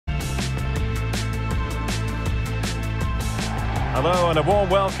Hello and a warm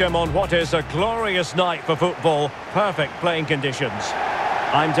welcome on what is a glorious night for football. Perfect playing conditions.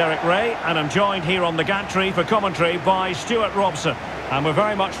 I'm Derek Ray and I'm joined here on the gantry for commentary by Stuart Robson. And we're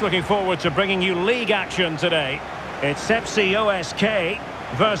very much looking forward to bringing you league action today. It's Sepsi OSK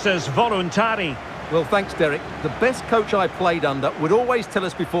versus Voluntari. Well, thanks, Derek. The best coach I played under would always tell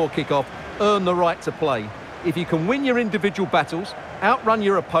us before kick-off, earn the right to play. If you can win your individual battles, outrun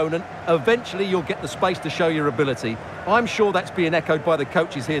your opponent, eventually you'll get the space to show your ability. I'm sure that's being echoed by the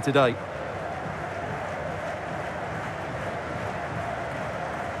coaches here today.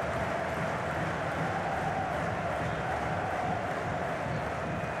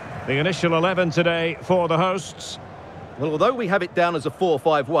 The initial 11 today for the hosts. Well, although we have it down as a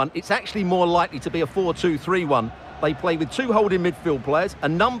 4-5-1, it's actually more likely to be a 4-2-3-1. They play with two holding midfield players, a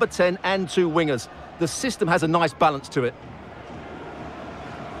number 10 and two wingers. The system has a nice balance to it.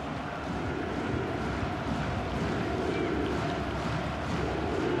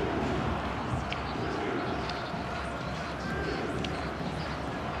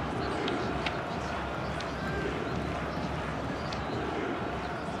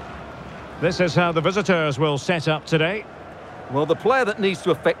 This is how the visitors will set up today. Well, the player that needs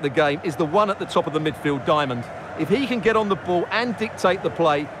to affect the game is the one at the top of the midfield diamond. If he can get on the ball and dictate the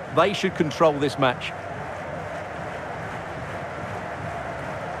play, they should control this match.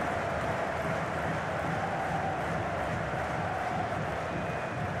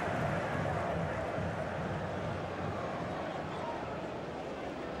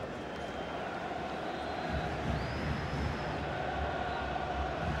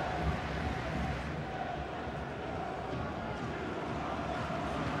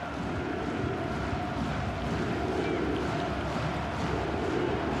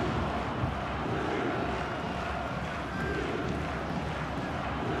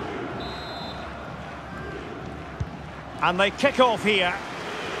 And they kick off here.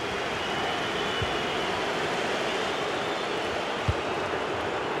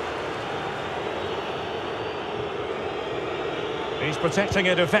 He's protecting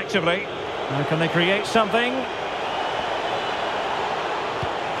it effectively. Now can they create something?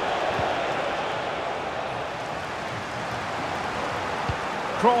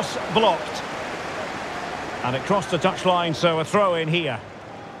 Cross blocked. And it crossed the touchline, so a throw in here.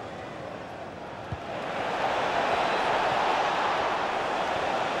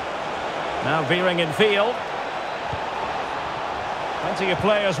 Now veering in field. Plenty of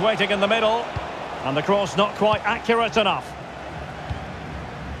players waiting in the middle. And the cross not quite accurate enough.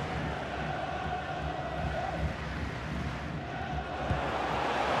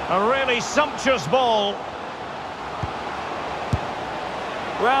 A really sumptuous ball.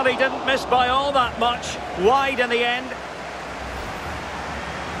 Well, he didn't miss by all that much. Wide in the end.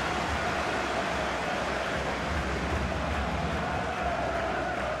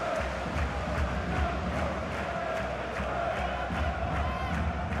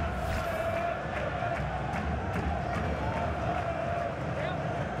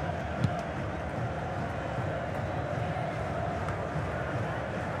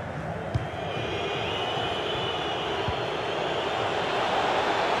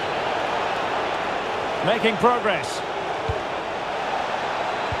 Making progress.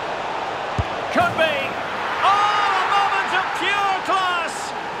 Could be. Oh, a moment of pure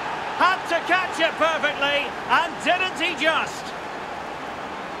class. Had to catch it perfectly, and didn't he just?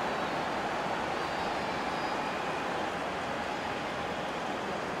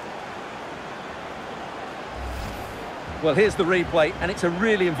 Well, here's the replay, and it's a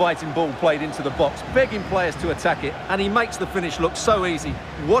really inviting ball played into the box, begging players to attack it, and he makes the finish look so easy.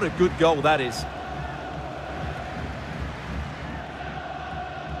 What a good goal that is.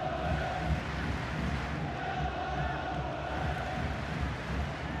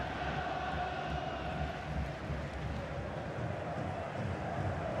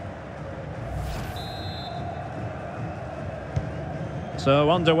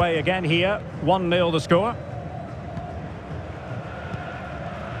 So underway again here, 1-0 the score.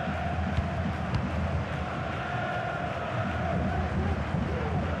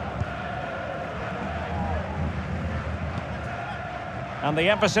 And the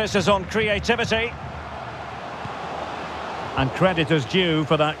emphasis is on creativity. And credit is due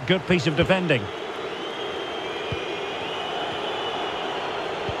for that good piece of defending.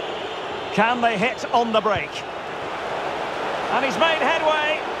 Can they hit on the break? And he's made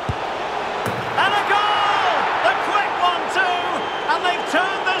headway. And a goal! The quick one too! And they've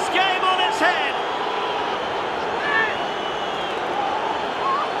turned this game on its head.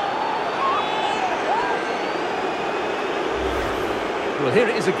 Well, here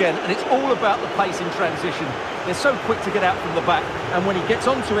it is is again, and it's all about the pace in transition. They're so quick to get out from the back, and when he gets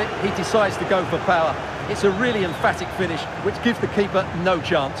onto it, he decides to go for power. It's a really emphatic finish, which gives the keeper no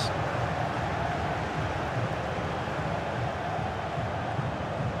chance.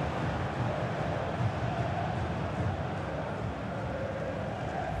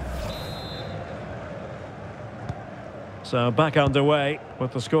 So back underway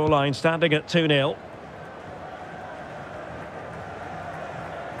with the scoreline standing at 2-0.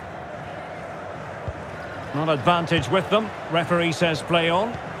 Not advantage with them. Referee says play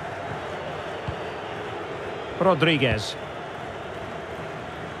on. Rodriguez.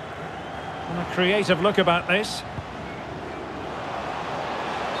 And a creative look about this.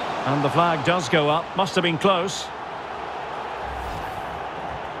 And the flag does go up. Must have been close.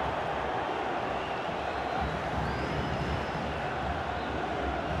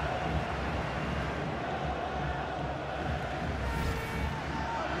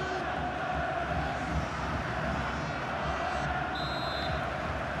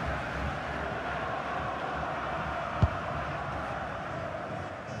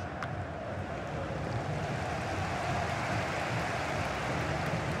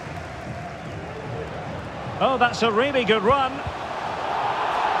 Oh, that's a really good run.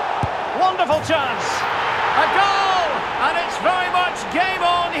 Wonderful chance. A goal! And it's very much game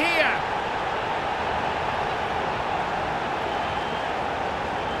on here.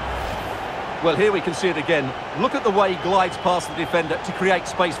 Well, here we can see it again. Look at the way he glides past the defender to create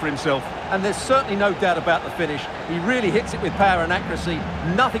space for himself. And there's certainly no doubt about the finish. He really hits it with power and accuracy.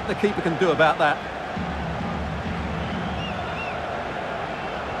 Nothing the keeper can do about that.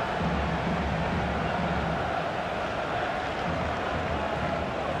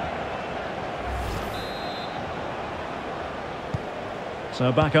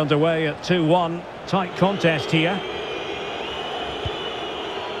 So back underway at 2-1. Tight contest here.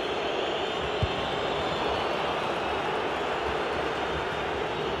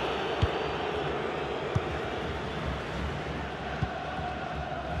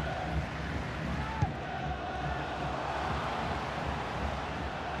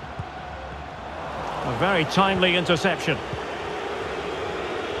 A very timely interception.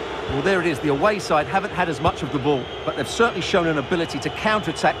 Well, there it is. The away side haven't had as much of the ball, but they've certainly shown an ability to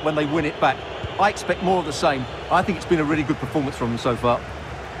counter-attack when they win it back. I expect more of the same. I think it's been a really good performance from them so far.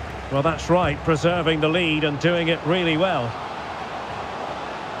 Well, that's right, preserving the lead and doing it really well.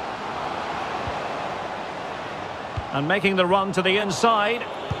 And making the run to the inside.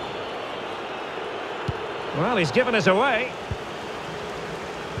 Well, he's given us away.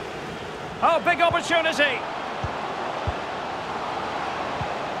 Oh, big opportunity.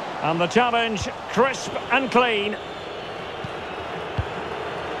 And the challenge, crisp and clean.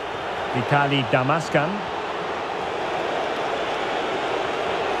 Vitali Damascan.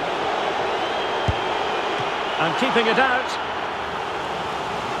 And keeping it out.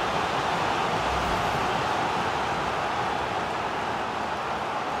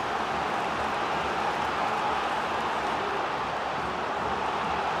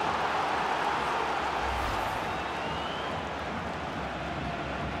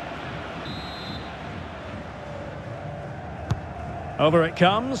 Over it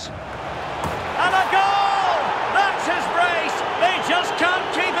comes. And a goal! That's his brace! They just can't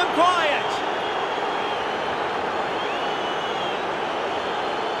keep him quiet!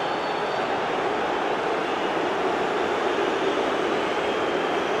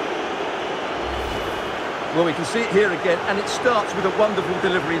 Well, we can see it here again, and it starts with a wonderful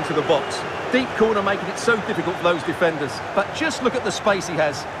delivery into the box. Deep corner making it so difficult for those defenders. But just look at the space he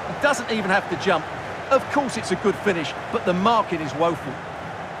has. He doesn't even have to jump. Of course it's a good finish, but the marking is woeful.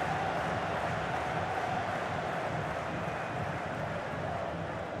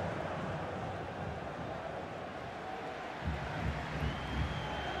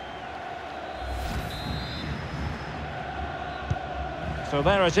 So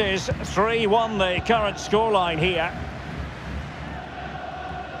there it is, 3-1 the current scoreline here.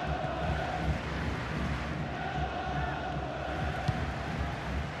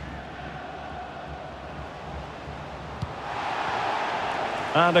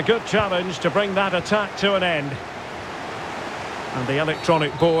 And a good challenge to bring that attack to an end. And the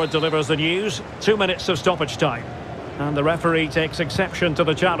electronic board delivers the news. 2 minutes of stoppage time. And the referee takes exception to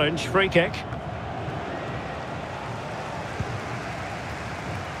the challenge. Free kick.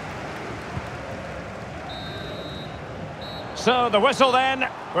 So the whistle then.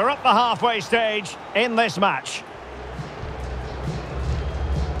 We're up the halfway stage in this match.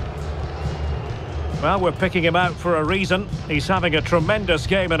 Well, we're picking him out for a reason. He's having a tremendous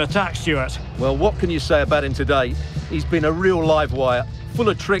game in attack, Stuart. Well, what can you say about him today? He's been a real live wire. full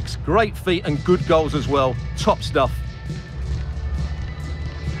of tricks, great feet and good goals as well. Top stuff.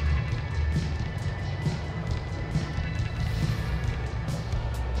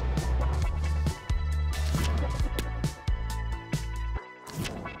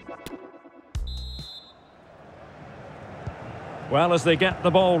 Well, as they get the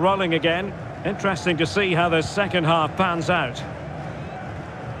ball rolling again, interesting to see how the second half pans out.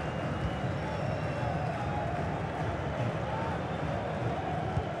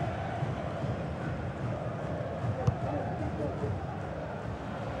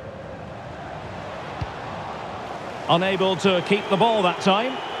 Unable to keep the ball that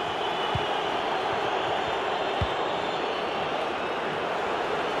time.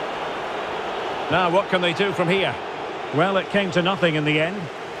 Now, what can they do from here? Well, it came to nothing in the end.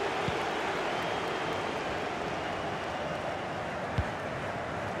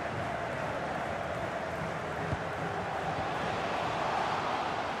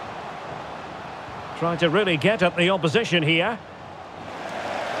 Trying to really get at the opposition here.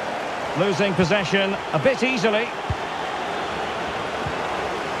 Losing possession a bit easily.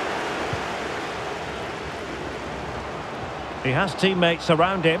 He has teammates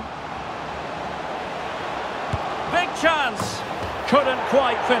around him. Big chance. Couldn't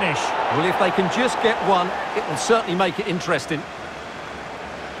quite finish. Well, if they can just get one, it will certainly make it interesting.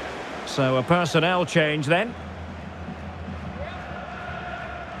 So a personnel change then.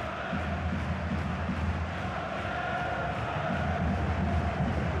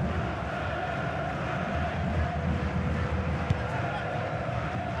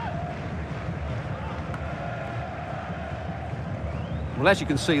 Well, as you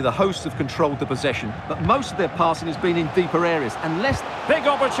can see, the hosts have controlled the possession, but most of their passing has been in deeper areas, and less... Big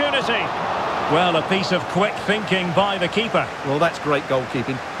opportunity! Well, a piece of quick thinking by the keeper. Well, that's great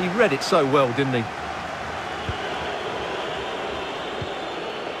goalkeeping. He read it so well, didn't he?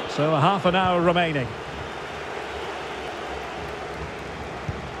 So a half an hour remaining.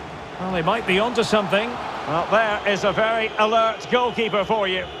 Well, they might be onto something. Well, there is a very alert goalkeeper for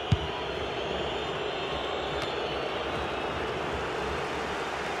you.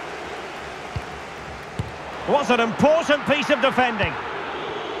 Was an important piece of defending.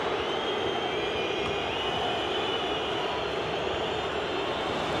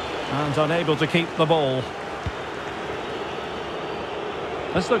 And unable to keep the ball.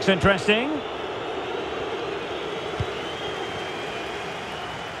 This looks interesting.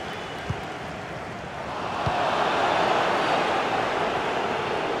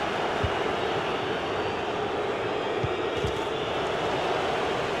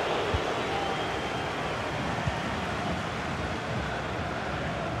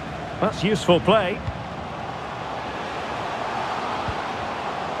 That's useful play.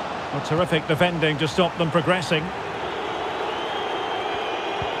 A terrific defending to stop them progressing.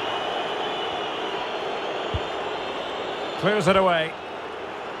 Clears it away.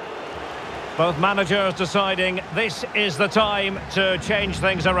 Both managers deciding this is the time to change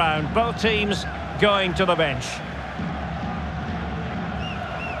things around. Both teams going to the bench.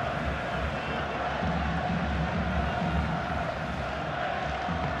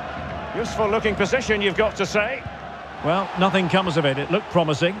 Useful looking position, you've got to say. Well, nothing comes of it. It looked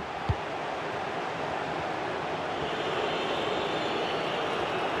promising.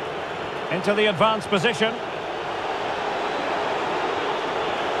 Into the advanced position.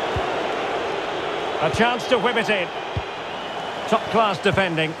 A chance to whip it in. Top-class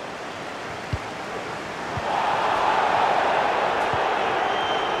defending.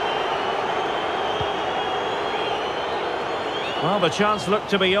 Well, the chance looked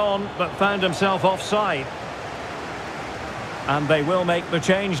to be on, but found himself offside. And they will make the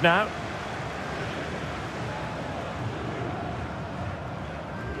change now.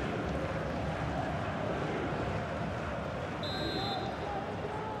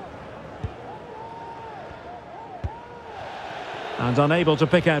 And unable to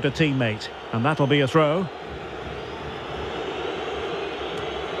pick out a teammate. And that'll be a throw.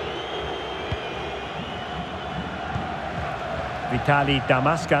 Vitaly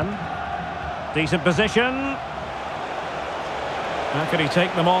Damascan. Decent position. How can he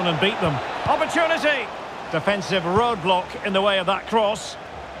take them on and beat them? Opportunity! Defensive roadblock in the way of that cross.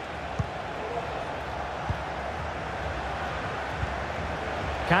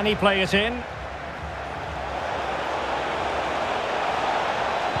 Can he play it in?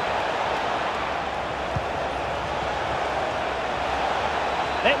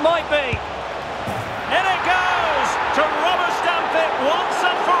 It might be. In it goes to rubber stamp it once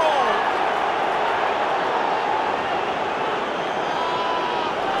and for all.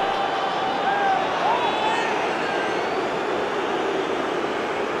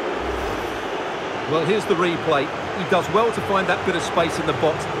 Well, here's the replay. He does well to find that bit of space in the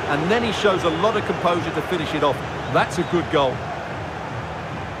box, and then he shows a lot of composure to finish it off. That's a good goal.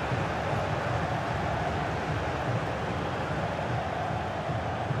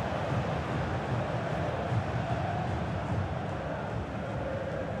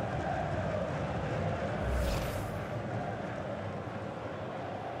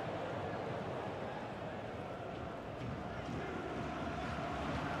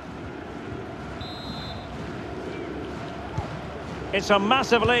 It's a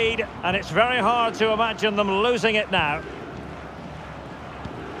massive lead, and it's very hard to imagine them losing it now.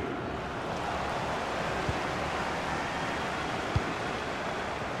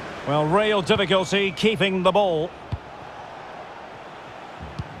 Well, real difficulty keeping the ball.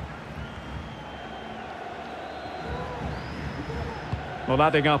 Well,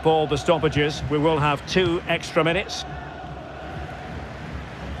 adding up all the stoppages, we will have 2 extra minutes.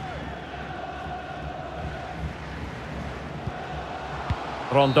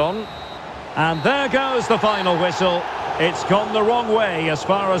 Rondon. And there goes the final whistle. It's gone the wrong way as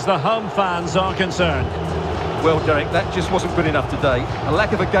far as the home fans are concerned. Well, Derek, that just wasn't good enough today. A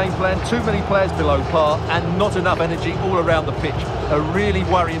lack of a game plan, too many players below par, and not enough energy all around the pitch. A really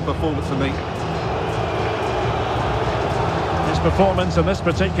worrying performance for me. His performance in this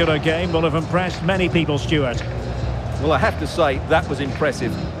particular game will have impressed many people, Stuart. Well, I have to say, that was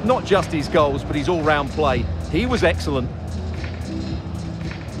impressive. Not just his goals, but his all-round play. He was excellent.